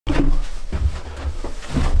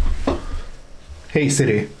Hey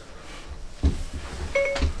Siri,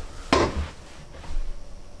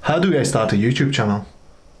 how do I start a YouTube channel?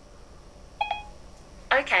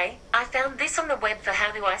 Okay, I found this on the web for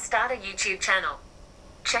how do I start a YouTube channel.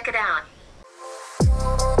 Check it out.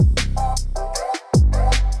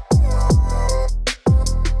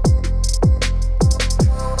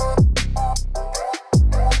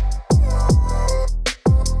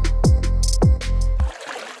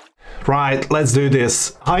 Right, let's do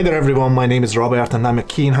this. Hi there everyone, my name is Robert and I'm a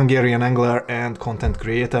keen Hungarian angler and content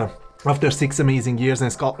creator. After 6 amazing years in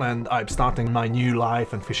Scotland, I'm starting my new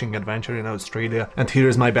life and fishing adventure in Australia, and here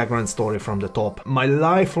is my background story from the top. My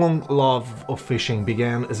lifelong love of fishing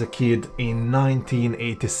began as a kid in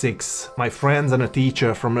 1986. My friends and a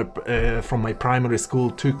teacher from my primary school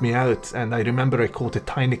took me out, and I remember I caught a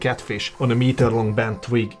tiny catfish on a meter-long bent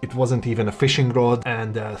twig. It wasn't even a fishing rod,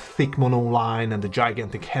 and a thick mono line and a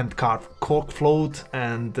gigantic hand-carved cork float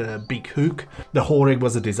and a big hook. The whole rig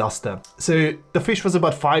was a disaster. So the fish was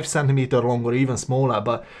about 5 centimeters long or even smaller,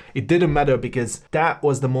 but it didn't matter because that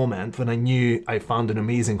was the moment when I knew I found an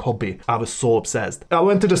amazing hobby. I was so obsessed. I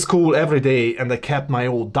went to the school every day and I kept my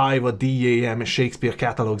old Diver, DAM and Shakespeare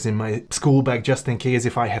catalogs in my school bag just in case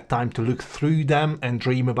if I had time to look through them and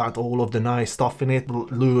dream about all of the nice stuff in it,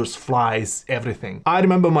 lures, flies, everything. I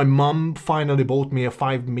remember my mum finally bought me a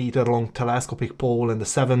 5-meter long telescopic pole and a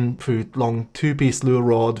 7-foot long 2-piece lure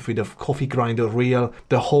rod with a coffee grinder reel.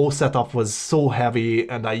 The whole setup was so heavy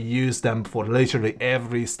and I used them for literally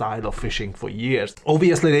every style of fishing for years.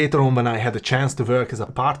 Obviously later on when I had a chance to work as a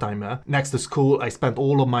part-timer next to school, I spent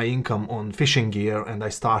all of my income on fishing gear and I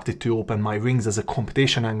started to open my wings as a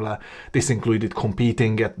competition angler. This included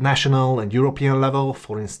competing at national and European level.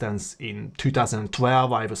 For instance, in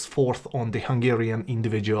 2012 I was 4th on the Hungarian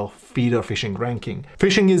individual feeder fishing ranking.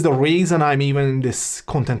 Fishing is the reason I'm even in this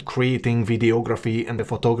content creating, videography and the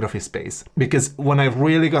photography space, because when I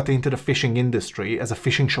really got into the fishing industry as a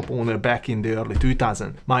fishing shop owner back in the early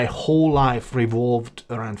 2000s, my whole life revolved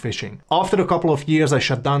around fishing. After a couple of years I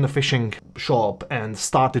shut down the fishing shop and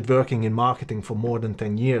started working in marketing for more than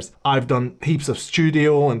 10 years. I've done heaps of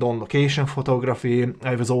studio and on-location photography.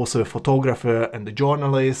 I was also a photographer and a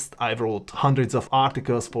journalist. I wrote hundreds of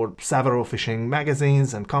articles for several fishing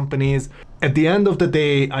magazines and companies. At the end of the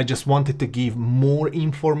day, I just wanted to give more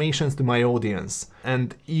information to my audience.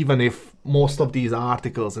 And even if most of these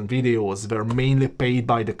articles and videos were mainly paid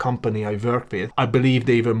by the company I worked with, I believe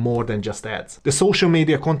they were more than just ads. The social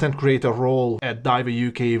media content creator role at Diver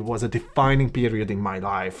UK was a defining period in my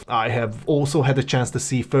life. I have also had a chance to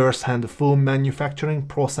see firsthand the full manufacturing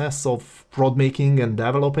process of rod making and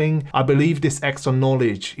developing. I believe this extra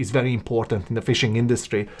knowledge is very important in the fishing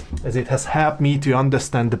industry, as it has helped me to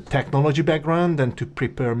understand the technology background and to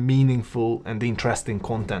prepare meaningful and interesting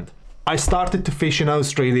content. I started to fish in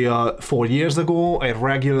Australia 4 years ago. I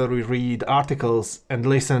regularly read articles and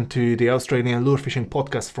listen to the Australian lure fishing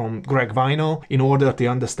podcast from Greg Vinyl in order to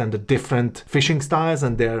understand the different fishing styles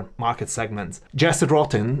and their market segments. Jesse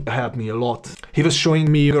Rotten helped me a lot. He was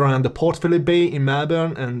showing me around the Port Phillip Bay in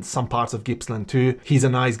Melbourne and some parts of Gippsland too. He's a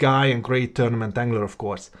nice guy and great tournament angler, of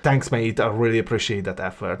course. Thanks mate, I really appreciate that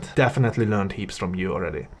effort. Definitely learned heaps from you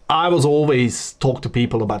already. I was always talk to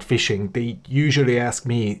people about fishing. They usually ask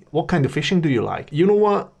me, what kind of fishing do you like? You know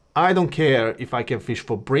what? I don't care if I can fish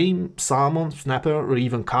for bream, salmon, snapper or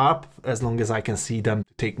even carp, as long as I can see them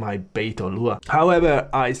to take my bait or lure. However,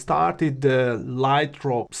 I started the light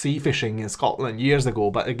rock sea fishing in Scotland years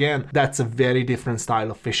ago, but again, that's a very different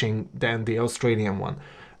style of fishing than the Australian one.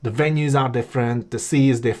 The venues are different, the sea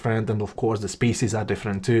is different, and of course the species are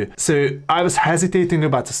different too. So I was hesitating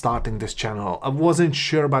about starting this channel. I wasn't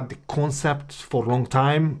sure about the concept for a long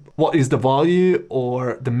time. What is the value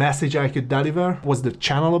or the message I could deliver? What's the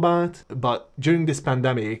channel about? But during this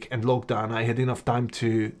pandemic and lockdown, I had enough time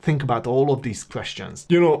to think about all of these questions.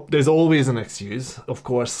 You know, there's always an excuse. Of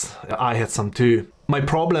course, I had some too. My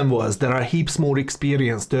problem was there are heaps more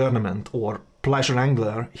experienced tournament or pleasure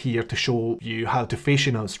angler here to show you how to fish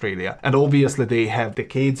in Australia, and obviously they have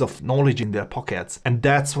decades of knowledge in their pockets, and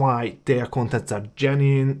that's why their contents are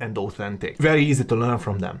genuine and authentic. Very easy to learn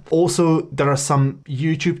from them. Also, there are some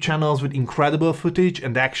YouTube channels with incredible footage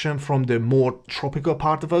and action from the more tropical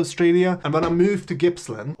part of Australia, and when I moved to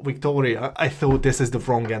Gippsland, Victoria, I thought this is the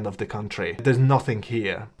wrong end of the country. There's nothing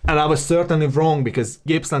here. And I was certainly wrong, because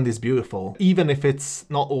Gippsland is beautiful. Even if it's it's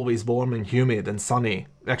not always warm and humid and sunny.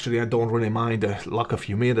 Actually, I don't really mind the lack of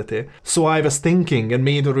humidity. So I was thinking and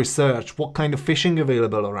made a research what kind of fishing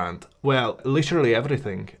available around. Well, literally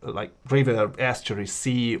everything, like river, estuary,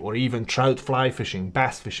 sea, or even trout fly fishing,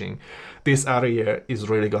 bass fishing. This area is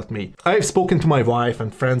really got me. I've spoken to my wife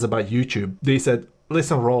and friends about YouTube. They said,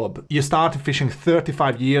 listen, Rob, you started fishing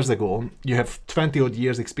 35 years ago. You have 20 odd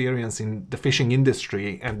years experience in the fishing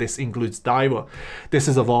industry, and this includes diver. This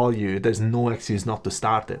is a value. There's no excuse not to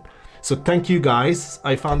start it. So thank you guys.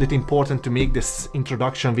 I found it important to make this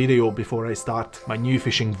introduction video before I start my new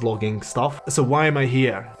fishing vlogging stuff. So why am I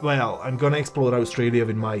here? Well, I'm gonna explore Australia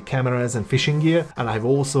with my cameras and fishing gear, and I have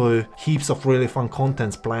also heaps of really fun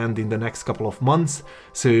contents planned in the next couple of months.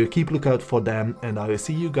 So keep lookout for them, and I will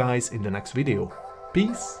see you guys in the next video.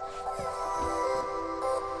 Peace.